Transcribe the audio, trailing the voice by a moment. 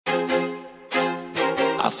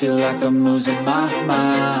feel like I'm losing my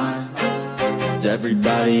mind. Is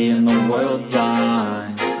everybody in the world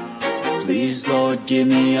blind? Please, Lord, give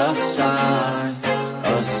me a sign,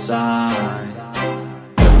 a sign.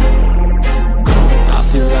 I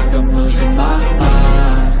feel like I'm losing my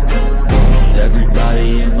mind. Is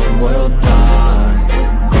everybody in the world blind?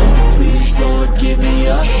 Please, Lord, give me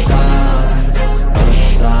a sign, a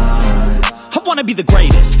sign. I wanna be the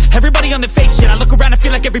greatest. Everybody on the fake shit. I look around and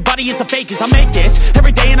feel like everybody is the fakest. I make this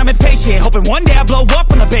every day and I'm impatient, hoping one day I blow up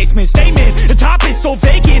from the basement. Statement, the top is so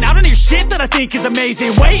vacant. I don't hear shit that I think is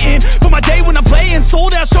amazing. Waiting for my day when I'm playing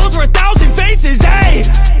sold out shows for 1,000 faces. Hey,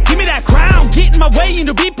 give me that crown, get in my way and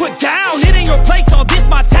to be put down. It ain't your place, all this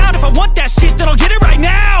my town. If I want that shit, then I'll get it right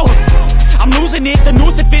now. I'm losing it, the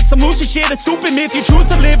noose it fits. I'm losing shit, a stupid myth. You choose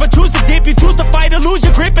to live or choose to dip. You choose to fight or lose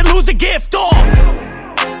your grip and lose a gift.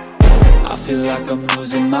 I feel like I'm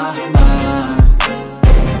losing my mind.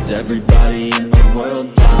 Is everybody in the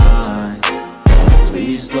world blind?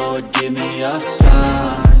 Please, Lord, give me a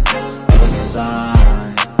sign, a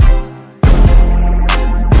sign.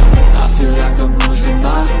 I feel like I'm losing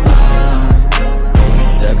my mind.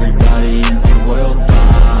 Is everybody in the world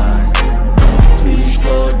blind? Please,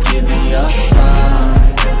 Lord, give me a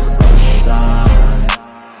sign, a sign.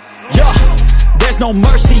 Yeah. There's no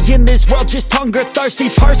mercy in this world, just hunger-thirsty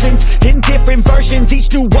persons in different versions.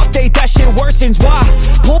 Each new update, that shit worsens. Why?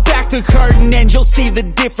 Pull back the curtain and you'll see the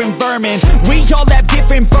different vermin. We all have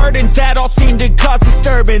different burdens that all seem to cause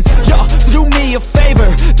disturbance. Yo, so do me a favor,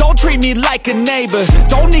 don't treat me like a neighbor.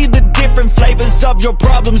 Don't need the different flavors of your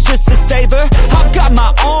problems just to savor. I've got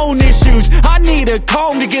my own issues, I need a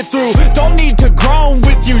comb to get through. Don't need to groan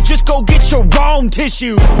with you, just go get your own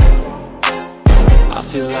tissue. I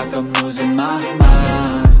feel like I'm losing my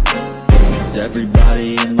mind. Is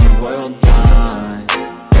everybody in the world blind?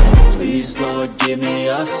 Please, Lord, give me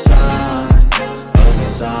a sign, a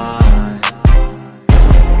sign.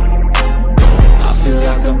 I feel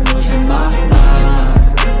like I'm losing my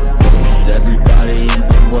mind. Is everybody in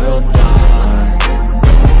the world blind?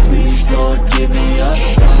 Please, Lord, give me a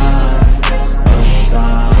sign, a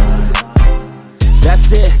sign.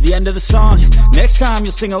 That's it, the end of the song. Next time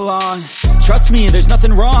you'll sing along. Trust me, there's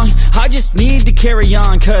nothing wrong. I just need to carry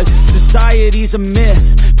on, cause society's a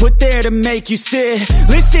myth put there to make you sit.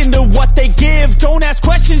 Listen to what they give. Don't ask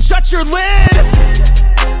questions, shut your lid.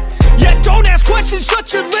 Yeah, don't ask questions,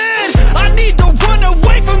 shut your lid. I need to run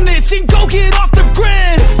away from this and go get off the grid.